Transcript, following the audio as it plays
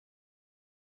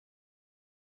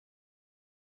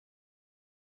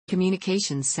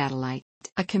Communications satellite.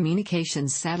 A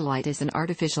communications satellite is an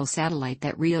artificial satellite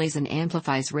that relays and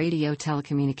amplifies radio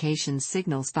telecommunications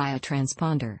signals via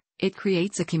transponder. It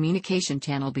creates a communication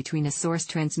channel between a source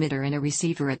transmitter and a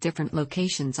receiver at different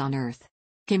locations on Earth.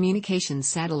 Communications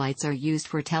satellites are used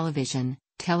for television,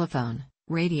 telephone,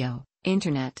 radio,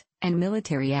 internet, and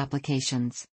military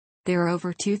applications. There are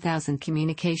over 2,000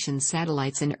 communications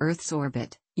satellites in Earth's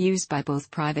orbit, used by both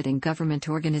private and government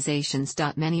organizations.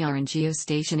 Many are in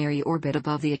geostationary orbit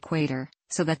above the equator,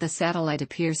 so that the satellite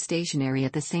appears stationary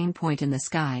at the same point in the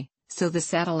sky, so the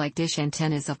satellite dish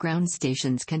antennas of ground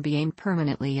stations can be aimed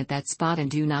permanently at that spot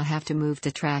and do not have to move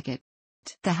to track it.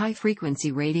 The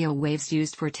high-frequency radio waves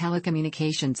used for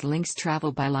telecommunications links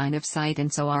travel by line of sight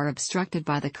and so are obstructed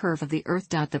by the curve of the Earth.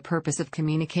 The purpose of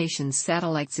communications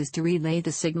satellites is to relay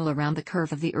the signal around the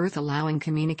curve of the Earth, allowing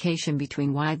communication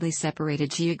between widely separated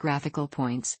geographical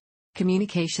points.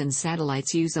 Communications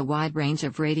satellites use a wide range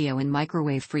of radio and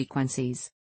microwave frequencies.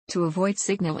 To avoid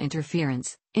signal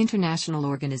interference, international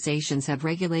organizations have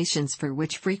regulations for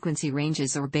which frequency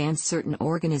ranges or bands certain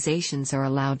organizations are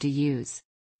allowed to use.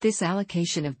 This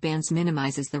allocation of bands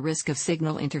minimizes the risk of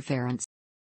signal interference.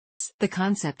 The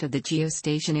concept of the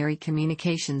geostationary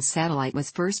communications satellite was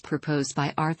first proposed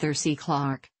by Arthur C.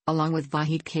 Clarke, along with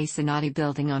Vahid K. Sanati,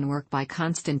 building on work by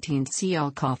Konstantin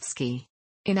Tsiolkovsky.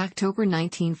 In October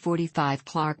 1945,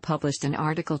 Clarke published an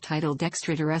article titled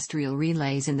Extraterrestrial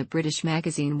Relays in the British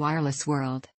magazine Wireless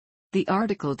World. The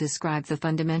article described the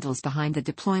fundamentals behind the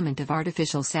deployment of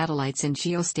artificial satellites in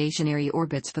geostationary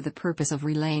orbits for the purpose of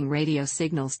relaying radio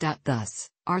signals. Thus,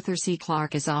 Arthur C.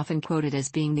 Clarke is often quoted as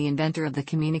being the inventor of the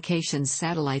communications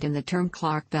satellite, and the term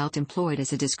Clarke belt employed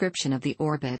as a description of the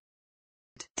orbit.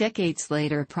 Decades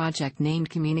later, a project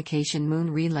named Communication Moon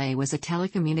Relay was a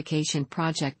telecommunication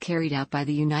project carried out by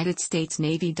the United States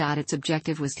Navy. Its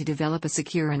objective was to develop a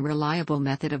secure and reliable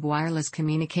method of wireless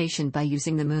communication by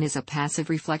using the moon as a passive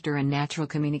reflector and natural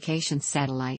communications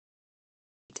satellite.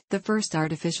 The first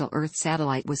artificial Earth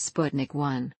satellite was Sputnik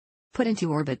 1. Put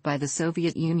into orbit by the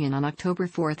Soviet Union on October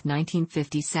 4,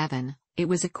 1957, it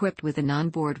was equipped with an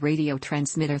onboard radio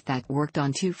transmitter that worked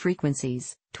on two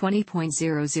frequencies,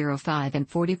 20.005 and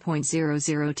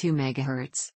 40.002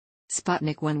 MHz.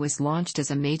 Sputnik 1 was launched as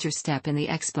a major step in the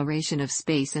exploration of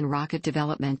space and rocket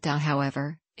development.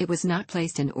 However, it was not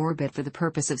placed in orbit for the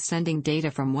purpose of sending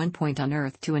data from one point on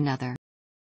Earth to another.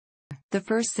 The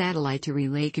first satellite to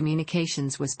relay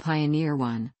communications was Pioneer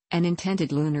 1, an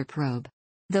intended lunar probe.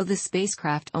 Though the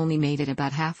spacecraft only made it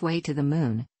about halfway to the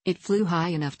moon, it flew high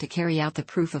enough to carry out the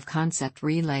proof-of-concept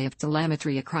relay of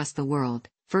telemetry across the world,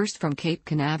 first from Cape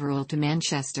Canaveral to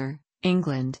Manchester,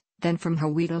 England, then from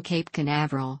Hawaii to Cape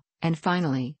Canaveral, and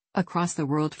finally, across the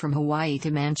world from Hawaii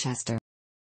to Manchester.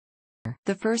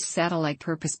 The first satellite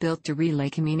purpose-built to relay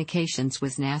communications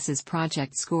was NASA's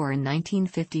Project SCORE in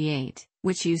 1958,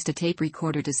 which used a tape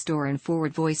recorder to store and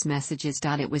forward voice messages.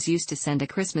 It was used to send a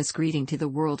Christmas greeting to the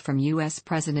world from U.S.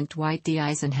 President Dwight D.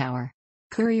 Eisenhower.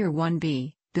 Courier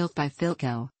 1B, built by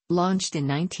Philco, launched in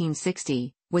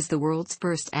 1960, was the world's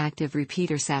first active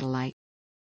repeater satellite.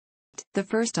 The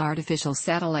first artificial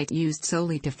satellite used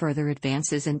solely to further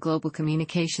advances in global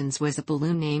communications was a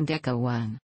balloon named Echo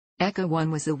 1. Echo 1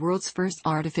 was the world's first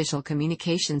artificial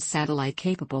communications satellite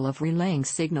capable of relaying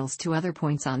signals to other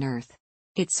points on Earth.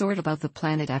 It soared above the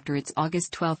planet after its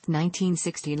August 12,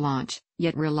 1960 launch,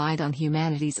 yet relied on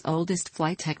humanity's oldest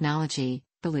flight technology,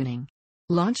 ballooning.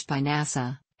 Launched by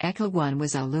NASA, Echo 1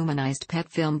 was a luminized PET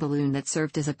film balloon that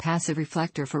served as a passive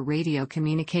reflector for radio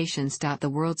communications. The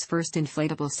world's first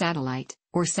inflatable satellite,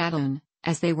 or satelloon,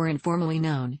 as they were informally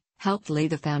known, helped lay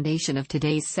the foundation of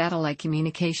today's satellite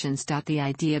communications. The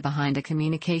idea behind a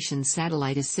communications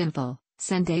satellite is simple: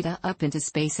 send data up into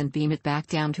space and beam it back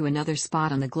down to another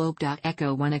spot on the globe.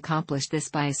 Echo 1 accomplished this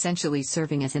by essentially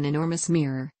serving as an enormous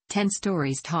mirror, 10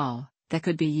 stories tall, that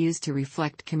could be used to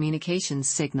reflect communications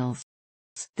signals.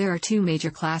 There are two major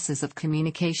classes of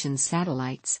communications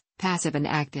satellites, passive and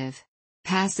active.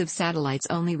 Passive satellites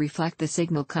only reflect the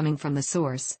signal coming from the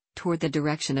source, toward the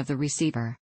direction of the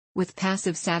receiver. With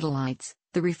passive satellites,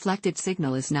 the reflected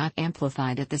signal is not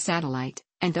amplified at the satellite,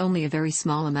 and only a very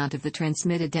small amount of the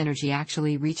transmitted energy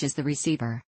actually reaches the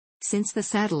receiver. Since the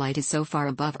satellite is so far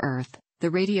above Earth,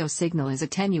 the radio signal is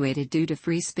attenuated due to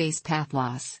free space path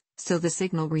loss, so the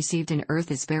signal received in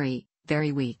Earth is very,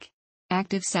 very weak.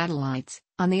 Active satellites,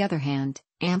 on the other hand,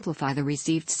 amplify the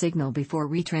received signal before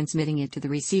retransmitting it to the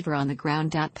receiver on the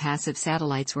ground. Passive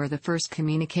satellites were the first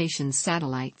communications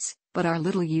satellites, but are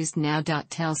little used now.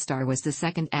 Telstar was the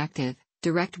second active,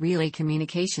 direct relay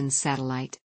communications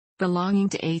satellite. Belonging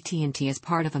to AT&T as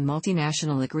part of a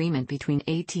multinational agreement between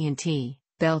AT&T,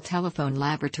 Bell Telephone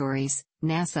Laboratories,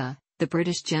 NASA, the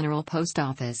British General Post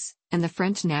Office, and the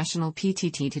French National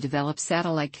PTT to develop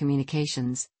satellite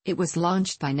communications. It was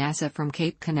launched by NASA from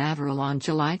Cape Canaveral on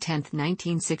July 10,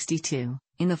 1962,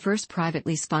 in the first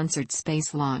privately sponsored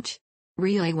space launch.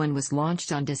 Relay 1 was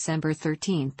launched on December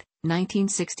 13,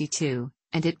 1962,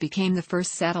 and it became the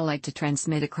first satellite to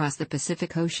transmit across the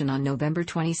Pacific Ocean on November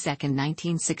 22,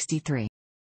 1963.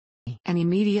 An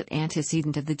immediate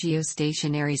antecedent of the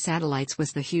geostationary satellites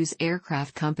was the Hughes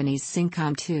Aircraft Company's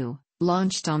SYNCOM-2,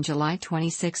 launched on July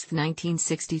 26,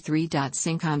 1963.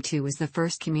 SYNCOM-2 was the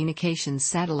first communications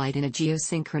satellite in a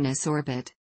geosynchronous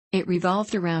orbit. It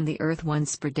revolved around the Earth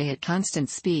once per day at constant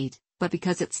speed, but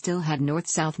because it still had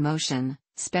north-south motion,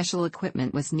 special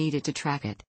equipment was needed to track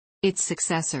it. Its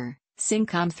successor,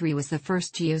 SYNCOM-3, was the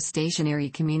first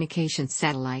geostationary communications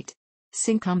satellite.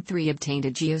 SYNCOM-3 obtained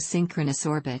a geosynchronous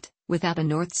orbit, without a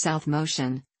north-south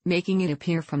motion, making it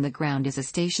appear from the ground as a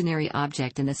stationary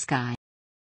object in the sky.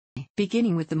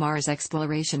 Beginning with the Mars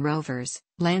exploration rovers,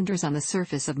 landers on the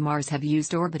surface of Mars have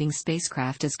used orbiting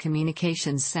spacecraft as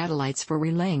communications satellites for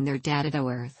relaying their data to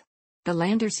Earth. The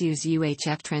landers use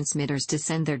UHF transmitters to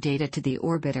send their data to the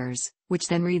orbiters, which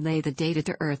then relay the data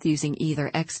to Earth using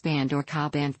either X-band or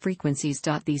Ka-band frequencies.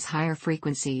 These higher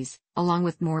frequencies, along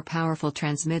with more powerful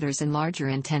transmitters and larger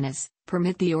antennas,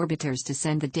 permit the orbiters to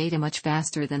send the data much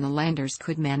faster than the landers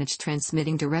could manage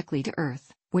transmitting directly to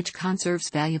Earth, which conserves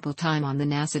valuable time on the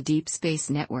NASA Deep Space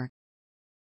Network.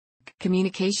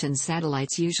 Communications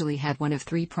satellites usually have one of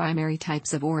three primary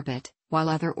types of orbit, while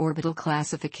other orbital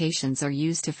classifications are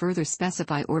used to further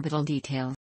specify orbital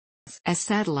details. As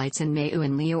satellites in MEO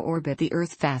and LEO orbit the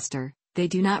Earth faster, they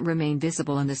do not remain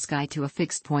visible in the sky to a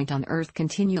fixed point on Earth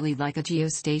continually like a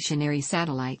geostationary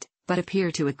satellite, but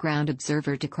appear to a ground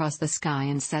observer to cross the sky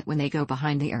and set when they go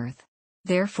behind the Earth.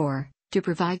 Therefore, to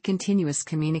provide continuous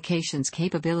communications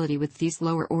capability with these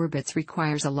lower orbits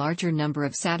requires a larger number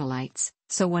of satellites,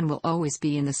 so one will always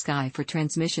be in the sky for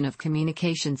transmission of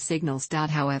communication signals.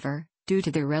 However, due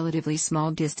to their relatively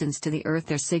small distance to the Earth,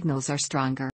 their signals are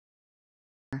stronger.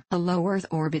 A low Earth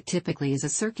orbit typically is a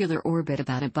circular orbit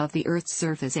about above the Earth's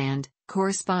surface and,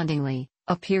 correspondingly,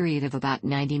 a period of about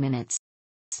 90 minutes.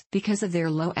 Because of their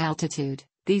low altitude,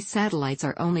 these satellites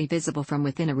are only visible from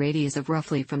within a radius of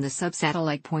roughly from the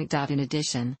subsatellite point. In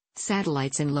addition,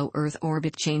 satellites in low Earth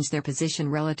orbit change their position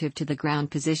relative to the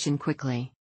ground position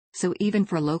quickly. So even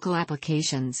for local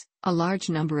applications, a large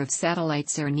number of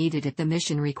satellites are needed if the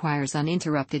mission requires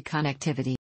uninterrupted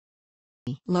connectivity.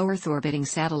 Low Earth orbiting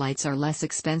satellites are less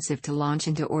expensive to launch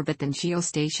into orbit than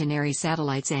geostationary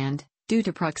satellites and, due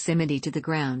to proximity to the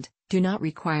ground, do not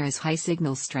require as high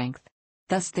signal strength.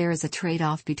 Thus there is a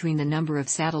trade-off between the number of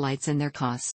satellites and their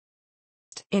cost.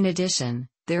 In addition,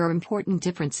 there are important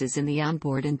differences in the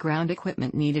onboard and ground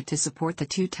equipment needed to support the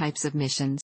two types of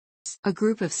missions. A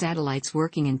group of satellites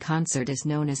working in concert is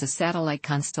known as a satellite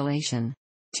constellation.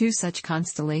 Two such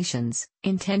constellations,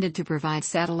 intended to provide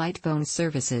satellite phone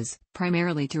services,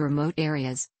 primarily to remote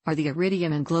areas, are the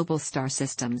Iridium and Global Star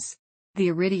systems. The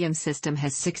Iridium system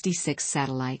has 66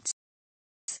 satellites.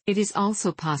 It is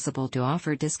also possible to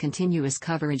offer discontinuous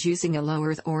coverage using a low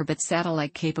Earth orbit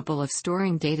satellite capable of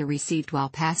storing data received while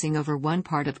passing over one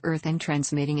part of Earth and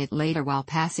transmitting it later while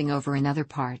passing over another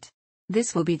part.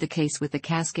 This will be the case with the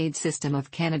Cascade system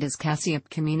of Canada's Cassiope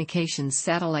Communications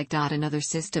satellite. Another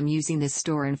system using this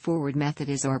store and forward method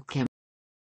is OrbCom.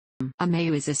 A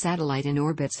MEO is a satellite in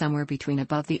orbit somewhere between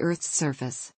above the Earth's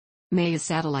surface. MEO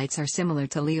satellites are similar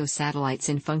to LEO satellites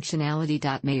in functionality.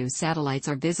 MEO satellites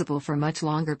are visible for much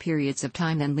longer periods of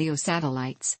time than LEO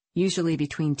satellites, usually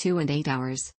between 2 and 8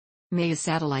 hours. MEO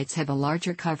satellites have a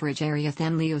larger coverage area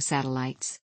than LEO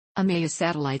satellites. A MEO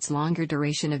satellite's longer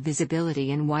duration of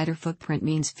visibility and wider footprint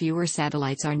means fewer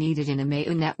satellites are needed in a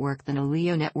MEO network than a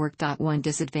LEO network. One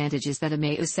disadvantage is that a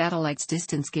MEO satellite's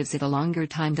distance gives it a longer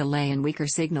time delay and weaker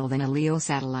signal than a LEO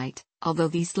satellite, although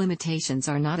these limitations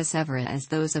are not as severe as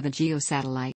those of a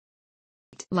geosatellite.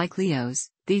 Like LEOs,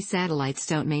 these satellites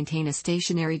don't maintain a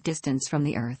stationary distance from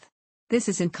the Earth. This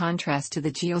is in contrast to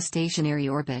the geostationary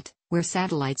orbit, where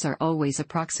satellites are always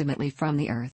approximately from the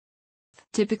Earth.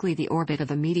 Typically the orbit of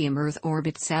a medium Earth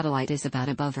orbit satellite is about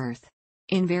above Earth.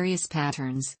 In various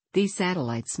patterns, these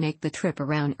satellites make the trip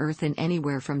around Earth in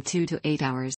anywhere from 2 to 8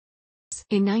 hours.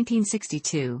 In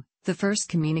 1962, the first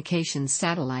communications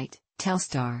satellite,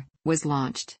 Telstar, was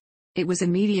launched. It was a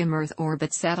medium Earth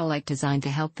orbit satellite designed to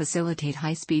help facilitate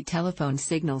high-speed telephone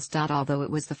signals. Although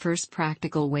it was the first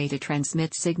practical way to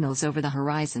transmit signals over the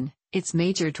horizon, its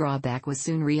major drawback was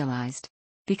soon realized.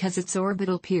 Because its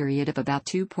orbital period of about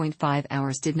 2.5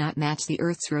 hours did not match the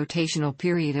Earth's rotational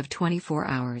period of 24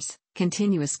 hours,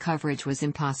 continuous coverage was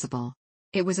impossible.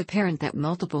 It was apparent that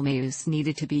multiple MEUs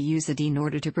needed to be used in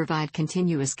order to provide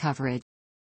continuous coverage.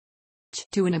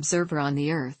 To an observer on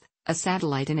the Earth, a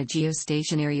satellite in a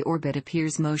geostationary orbit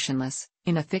appears motionless,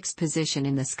 in a fixed position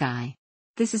in the sky.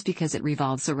 This is because it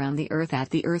revolves around the Earth at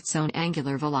the Earth's own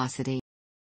angular velocity.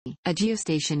 A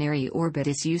geostationary orbit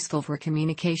is useful for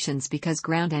communications because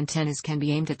ground antennas can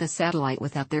be aimed at the satellite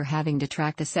without their having to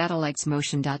track the satellite's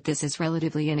motion. This is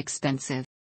relatively inexpensive.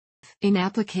 In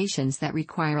applications that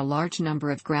require a large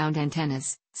number of ground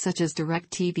antennas, such as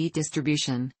direct TV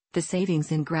distribution, the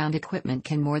savings in ground equipment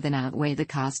can more than outweigh the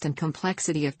cost and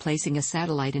complexity of placing a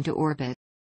satellite into orbit.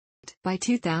 By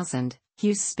 2000,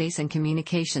 Hughes Space and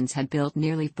Communications had built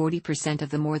nearly 40% of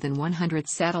the more than 100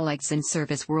 satellites in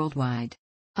service worldwide.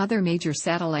 Other major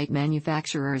satellite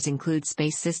manufacturers include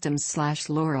Space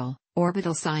Systems/Loral,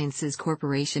 Orbital Sciences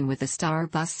Corporation with the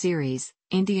Starbus series,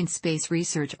 Indian Space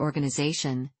Research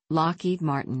Organization, Lockheed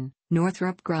Martin,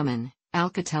 Northrop Grumman,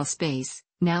 Alcatel Space,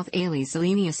 Nav Ali's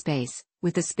Alenia Space,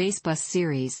 with the Spacebus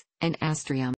series, and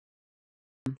Astrium.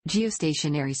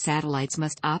 Geostationary satellites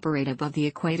must operate above the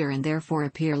equator and therefore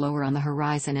appear lower on the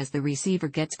horizon as the receiver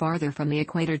gets farther from the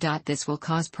equator. This will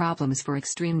cause problems for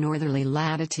extreme northerly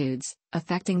latitudes,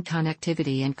 affecting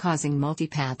connectivity and causing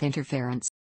multipath interference.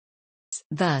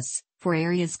 Thus, for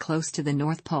areas close to the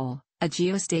North Pole, a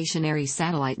geostationary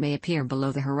satellite may appear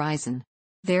below the horizon.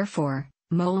 Therefore,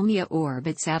 Molniya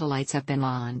orbit satellites have been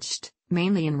launched,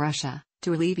 mainly in Russia,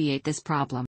 to alleviate this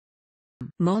problem.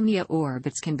 Molniya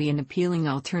orbits can be an appealing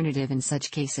alternative in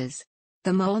such cases. The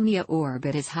Molniya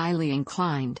orbit is highly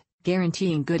inclined,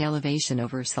 guaranteeing good elevation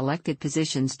over selected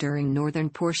positions during northern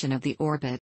portion of the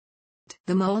orbit.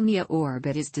 The Molniya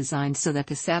orbit is designed so that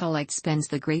the satellite spends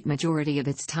the great majority of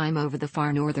its time over the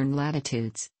far northern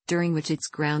latitudes, during which its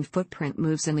ground footprint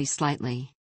moves only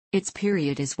slightly. Its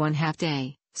period is 1/2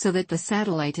 day, so that the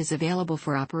satellite is available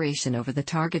for operation over the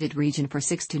targeted region for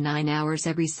 6 to 9 hours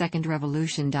every second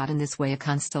revolution. In this way, a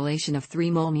constellation of 3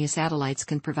 Molniya satellites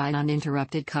can provide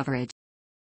uninterrupted coverage.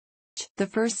 The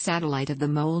first satellite of the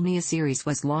Molniya series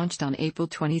was launched on April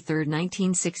 23,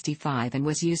 1965 and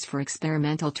was used for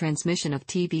experimental transmission of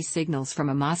TV signals from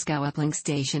a Moscow uplink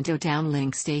station to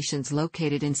downlink stations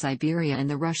located in Siberia and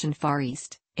the Russian Far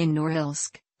East, in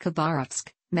Norilsk, Khabarovsk,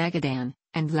 Magadan,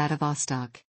 and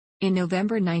Vladivostok. In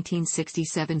November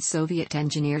 1967, Soviet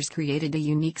engineers created a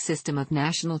unique system of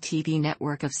national TV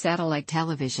network of satellite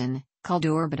television, called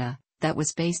Orbita, that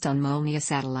was based on Molniya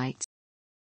satellites.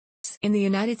 In the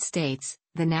United States,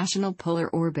 the National Polar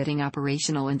Orbiting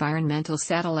Operational Environmental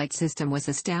Satellite System was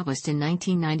established in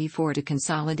 1994 to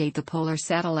consolidate the polar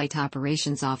satellite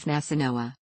operations off NASA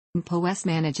NOAA. POES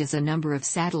manages a number of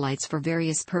satellites for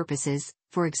various purposes,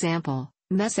 for example,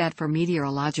 MESAT for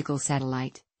meteorological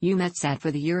satellite, EUMETSAT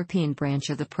for the European branch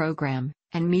of the program,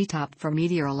 and METOP for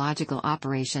meteorological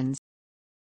operations.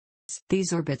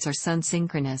 These orbits are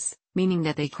sun-synchronous, meaning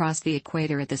that they cross the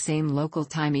equator at the same local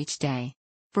time each day.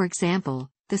 For example,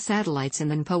 the satellites in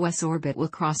the POES orbit will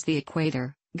cross the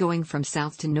equator, going from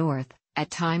south to north, at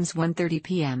times 1:30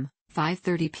 p.m.,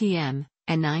 5:30 p.m.,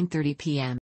 and 9:30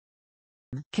 p.m.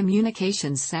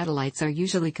 Communications satellites are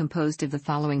usually composed of the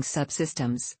following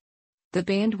subsystems. The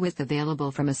bandwidth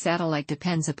available from a satellite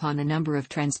depends upon the number of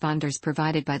transponders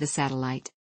provided by the satellite.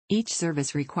 Each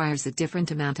service requires a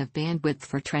different amount of bandwidth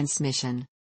for transmission.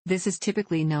 This is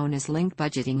typically known as link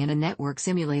budgeting, and a network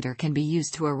simulator can be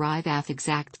used to arrive at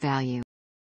exact value.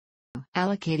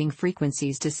 Allocating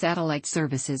frequencies to satellite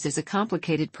services is a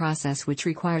complicated process which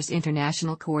requires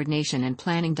international coordination and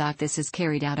planning. This is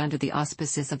carried out under the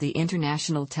auspices of the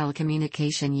International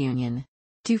Telecommunication Union.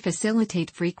 To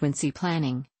facilitate frequency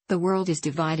planning, the world is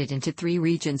divided into 3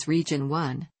 regions: Region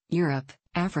 1, Europe,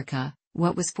 Africa,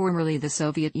 what was formerly the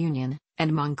Soviet Union,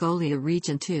 and Mongolia;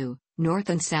 Region 2, North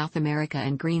and South America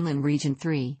and Greenland; Region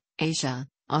 3, Asia,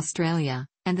 Australia,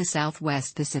 and the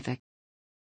Southwest Pacific.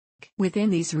 Within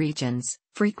these regions,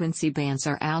 frequency bands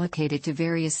are allocated to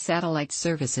various satellite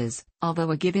services,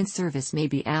 although a given service may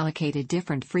be allocated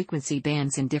different frequency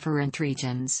bands in different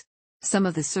regions. Some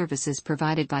of the services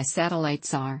provided by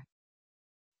satellites are: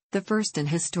 the first and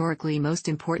historically most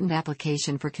important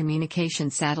application for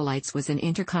communication satellites was in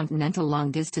intercontinental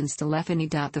long-distance telephony.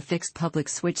 The fixed public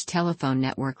switch telephone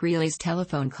network relays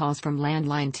telephone calls from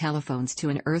landline telephones to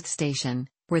an Earth station,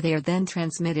 where they are then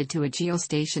transmitted to a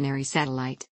geostationary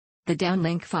satellite. The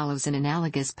downlink follows an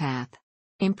analogous path.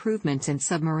 Improvements in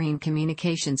submarine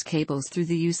communications cables through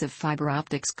the use of fiber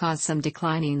optics caused some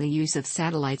decline in the use of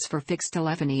satellites for fixed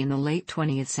telephony in the late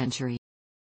 20th century.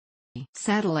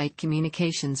 Satellite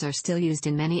communications are still used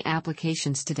in many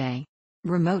applications today.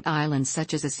 Remote islands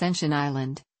such as Ascension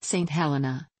Island, St.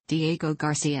 Helena, Diego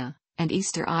Garcia, and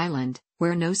Easter Island,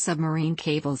 where no submarine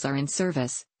cables are in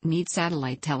service, need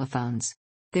satellite telephones.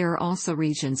 There are also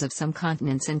regions of some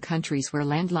continents and countries where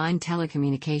landline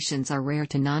telecommunications are rare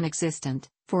to non-existent,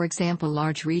 for example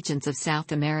large regions of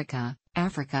South America,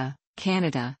 Africa,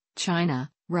 Canada,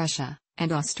 China, Russia,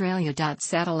 and Australia.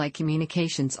 Satellite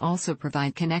communications also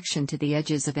provide connection to the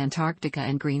edges of Antarctica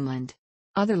and Greenland.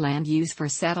 Other land use for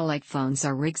satellite phones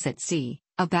are rigs at sea,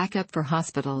 a backup for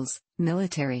hospitals,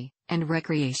 military, and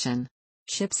recreation.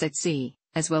 Ships at sea,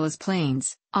 as well as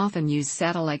planes, often use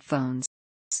satellite phones.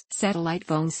 Satellite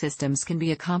phone systems can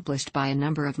be accomplished by a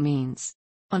number of means.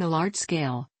 On a large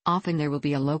scale, often there will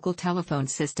be a local telephone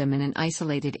system in an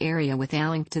isolated area with a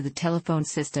link to the telephone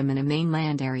system in a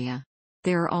mainland area.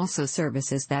 There are also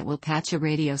services that will patch a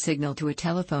radio signal to a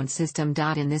telephone system.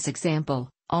 In this example,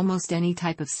 almost any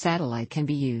type of satellite can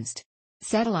be used.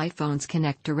 Satellite phones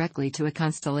connect directly to a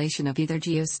constellation of either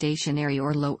geostationary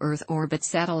or low Earth orbit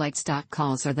satellites.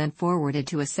 Calls are then forwarded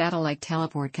to a satellite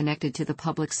teleport connected to the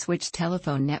public switched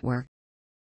telephone network.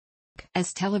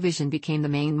 As television became the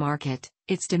main market,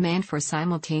 its demand for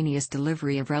simultaneous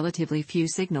delivery of relatively few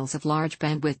signals of large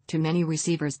bandwidth to many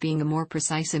receivers being a more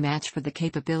precise match for the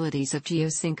capabilities of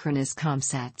geosynchronous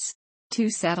comsats. Two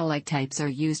satellite types are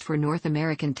used for North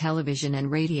American television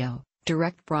and radio: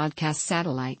 direct broadcast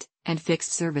satellite and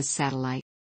fixed service satellite.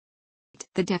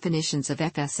 The definitions of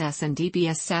FSS and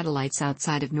DBS satellites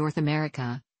outside of North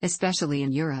America, especially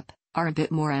in Europe, are a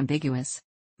bit more ambiguous.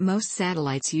 Most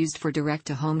satellites used for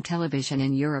direct-to-home television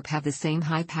in Europe have the same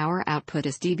high power output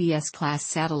as DBS-class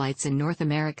satellites in North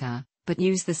America, but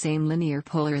use the same linear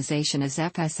polarization as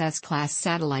FSS-class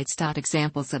satellites.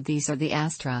 Examples of these are the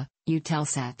Astra,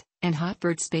 Eutelsat, and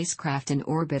Hotbird spacecraft in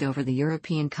orbit over the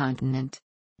European continent.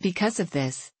 Because of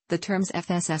this, the terms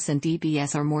FSS and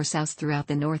DBS are more south throughout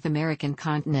the North American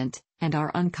continent, and are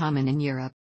uncommon in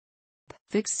Europe.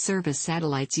 Fixed-service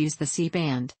satellites use the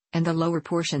C-band, and the lower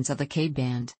portions of the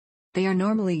K-band. They are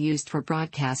normally used for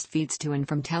broadcast feeds to and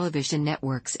from television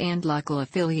networks and local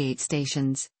affiliate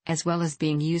stations, as well as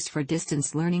being used for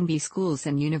distance learning by schools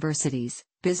and universities,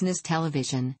 business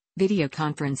television, video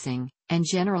conferencing, and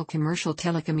general commercial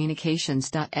telecommunications.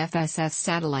 FSS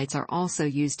satellites are also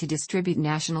used to distribute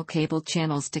national cable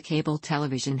channels to cable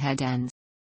television head ends.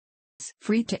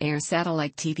 Free-to-air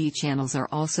satellite TV channels are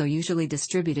also usually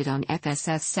distributed on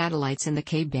FSS satellites in the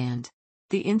K-band.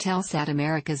 The Intelsat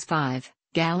Americas 5,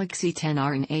 Galaxy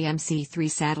 10R and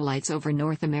AMC-3 satellites over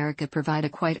North America provide a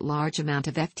quite large amount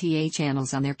of FTA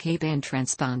channels on their K-band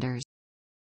transponders.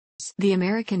 The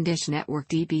American Dish Network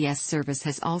DBS service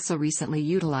has also recently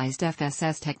utilized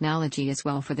FSS technology as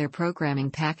well for their programming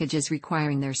packages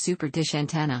requiring their Super Dish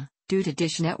antenna, due to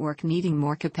Dish Network needing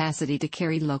more capacity to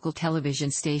carry local television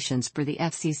stations per the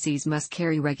FCC's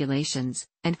must-carry regulations,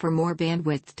 and for more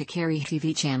bandwidth to carry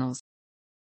TV channels.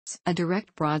 A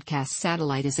direct broadcast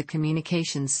satellite is a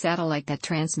communications satellite that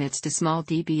transmits to small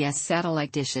DBS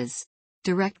satellite dishes.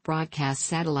 Direct broadcast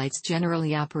satellites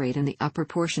generally operate in the upper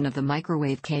portion of the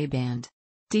microwave K-band.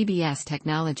 DBS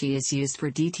technology is used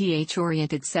for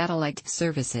DTH-oriented satellite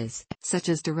services, such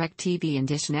as DirecTV and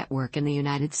Dish Network in the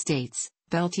United States,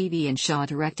 Bell TV and Shaw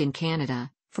Direct in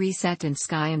Canada, Freesat and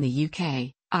Sky in the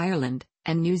UK, Ireland,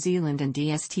 and New Zealand, and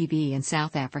DSTV in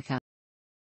South Africa.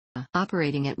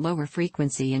 Operating at lower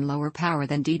frequency and lower power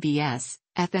than DBS,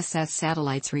 FSS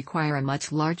satellites require a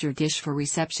much larger dish for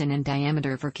reception and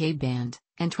diameter for K-band,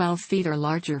 and 12 feet or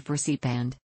larger for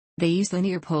C-band. They use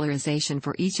linear polarization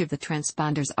for each of the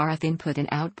transponder's RF input and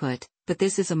output, but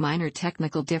this is a minor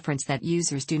technical difference that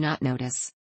users do not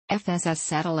notice. FSS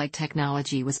satellite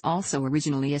technology was also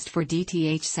originally used for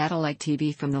DTH satellite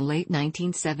TV from the late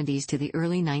 1970s to the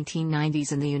early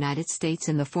 1990s in the United States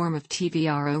in the form of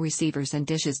TVRO receivers and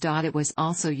dishes. It was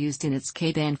also used in its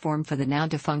K-band form for the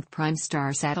now-defunct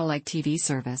Primestar satellite TV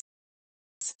service.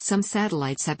 Some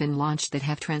satellites have been launched that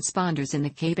have transponders in the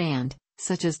K-band,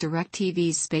 such as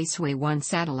DirecTV's Spaceway 1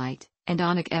 satellite, and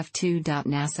Anik F2.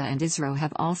 NASA and ISRO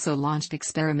have also launched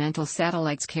experimental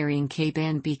satellites carrying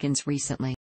K-band beacons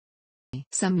recently.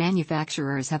 Some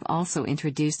manufacturers have also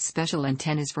introduced special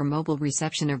antennas for mobile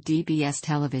reception of DBS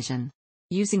television.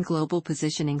 Using global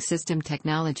positioning system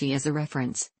technology as a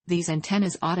reference, these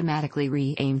antennas automatically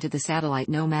re-aim to the satellite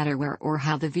no matter where or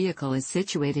how the vehicle is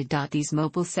situated. These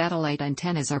mobile satellite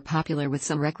antennas are popular with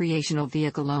some recreational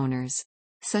vehicle owners.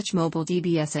 Such mobile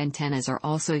DBS antennas are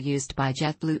also used by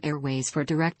JetBlue Airways for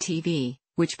DirecTV,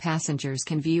 which passengers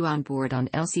can view on board on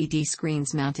LCD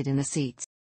screens mounted in the seats.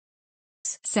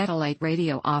 Satellite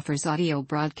radio offers audio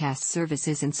broadcast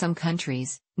services in some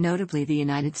countries, notably the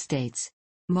United States.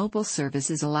 Mobile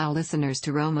services allow listeners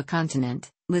to roam a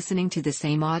continent, listening to the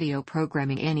same audio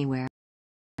programming anywhere.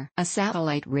 A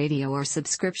satellite radio or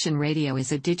subscription radio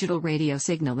is a digital radio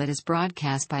signal that is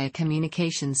broadcast by a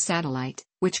communications satellite,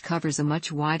 which covers a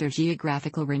much wider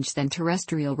geographical range than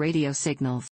terrestrial radio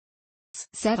signals.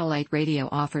 Satellite radio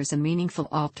offers a meaningful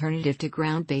alternative to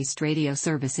ground-based radio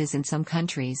services in some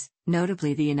countries,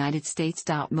 notably the United States.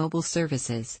 Mobile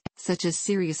services, such as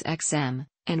SiriusXM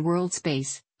and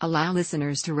WorldSpace, allow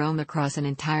listeners to roam across an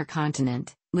entire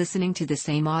continent, listening to the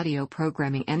same audio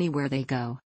programming anywhere they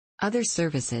go. Other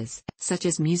services, such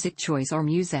as Music Choice or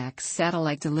Muzak's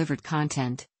satellite-delivered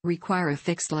content, require a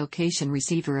fixed location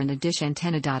receiver and a dish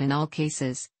antenna. In all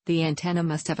cases, the antenna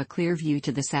must have a clear view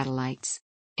to the satellites.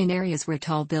 In areas where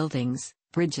tall buildings,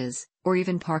 bridges, or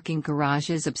even parking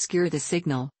garages obscure the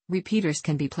signal, repeaters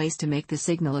can be placed to make the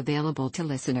signal available to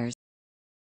listeners.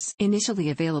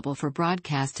 Initially available for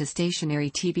broadcast to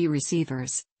stationary TV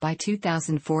receivers, by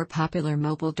 2004 popular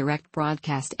mobile direct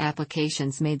broadcast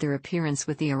applications made their appearance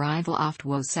with the arrival of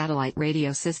TWO satellite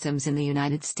radio systems in the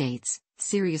United States,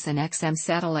 Sirius and XM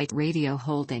Satellite Radio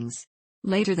Holdings.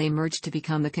 Later they merged to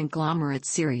become the conglomerate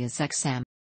SiriusXM.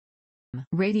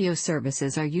 Radio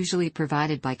services are usually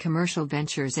provided by commercial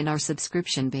ventures and are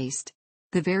subscription-based.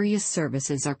 The various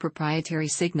services are proprietary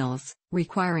signals,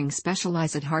 requiring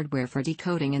specialized hardware for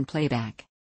decoding and playback.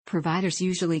 Providers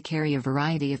usually carry a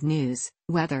variety of news,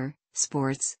 weather,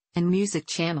 sports, and music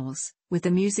channels, with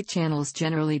the music channels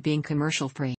generally being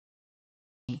commercial-free.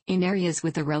 In areas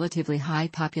with a relatively high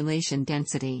population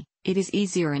density, it is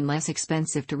easier and less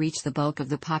expensive to reach the bulk of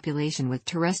the population with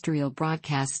terrestrial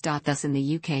broadcasts. Thus in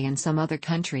the UK and some other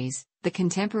countries, the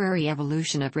contemporary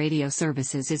evolution of radio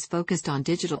services is focused on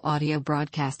digital audio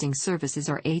broadcasting services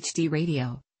or HD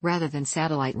radio, rather than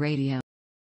satellite radio.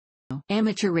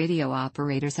 Amateur radio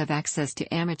operators have access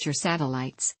to amateur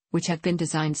satellites, which have been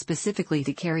designed specifically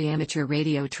to carry amateur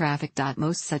radio traffic.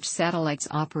 Most such satellites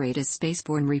operate as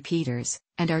spaceborne repeaters,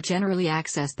 and are generally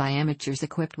accessed by amateurs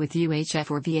equipped with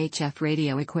UHF or VHF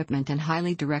radio equipment and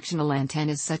highly directional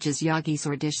antennas such as Yagis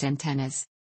or dish antennas.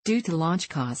 Due to launch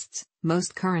costs,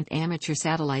 most current amateur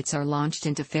satellites are launched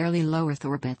into fairly low Earth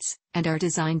orbits, and are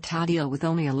designed to deal with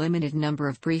only a limited number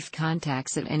of brief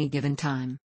contacts at any given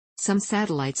time. Some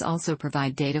satellites also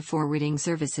provide data forwarding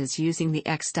services using the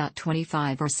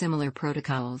X.25 or similar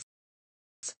protocols.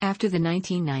 After the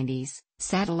 1990s,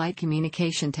 satellite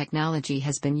communication technology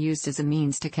has been used as a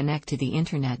means to connect to the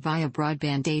Internet via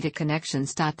broadband data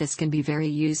connections. This can be very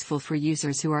useful for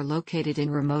users who are located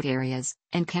in remote areas,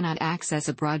 and cannot access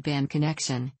a broadband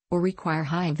connection, or require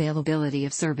high availability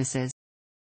of services.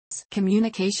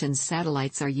 Communications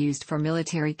satellites are used for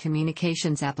military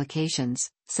communications applications,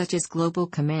 such as global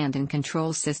command and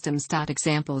control systems.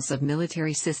 Examples of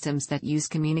military systems that use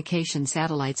communication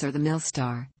satellites are the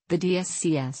Milstar, the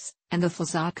DSCS, and the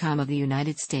Flasatcom of the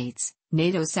United States,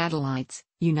 NATO satellites,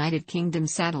 United Kingdom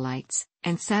satellites,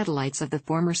 and satellites of the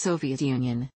former Soviet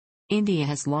Union. India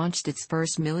has launched its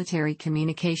first military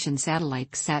communication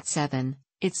satellite XSAT-7.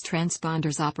 Its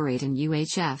transponders operate in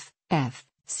UHF, F,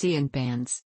 C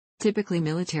bands. Typically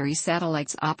military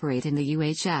satellites operate in the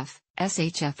UHF,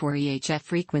 SHF or EHF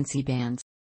frequency bands.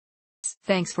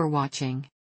 Thanks for watching.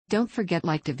 Don't forget to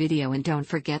like the video and don't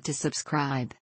forget to subscribe.